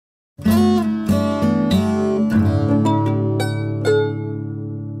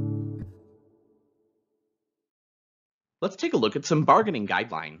Let's take a look at some bargaining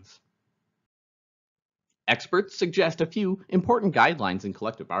guidelines. Experts suggest a few important guidelines in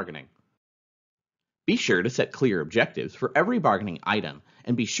collective bargaining. Be sure to set clear objectives for every bargaining item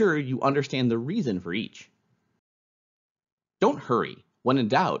and be sure you understand the reason for each. Don't hurry. When in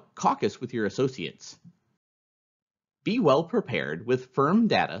doubt, caucus with your associates. Be well prepared with firm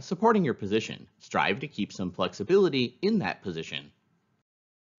data supporting your position. Strive to keep some flexibility in that position.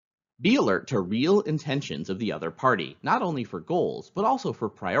 Be alert to real intentions of the other party, not only for goals, but also for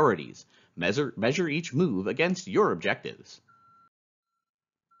priorities. Measure each move against your objectives.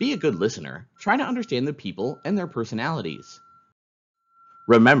 Be a good listener. Try to understand the people and their personalities.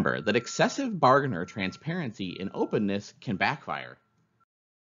 Remember that excessive bargainer transparency and openness can backfire.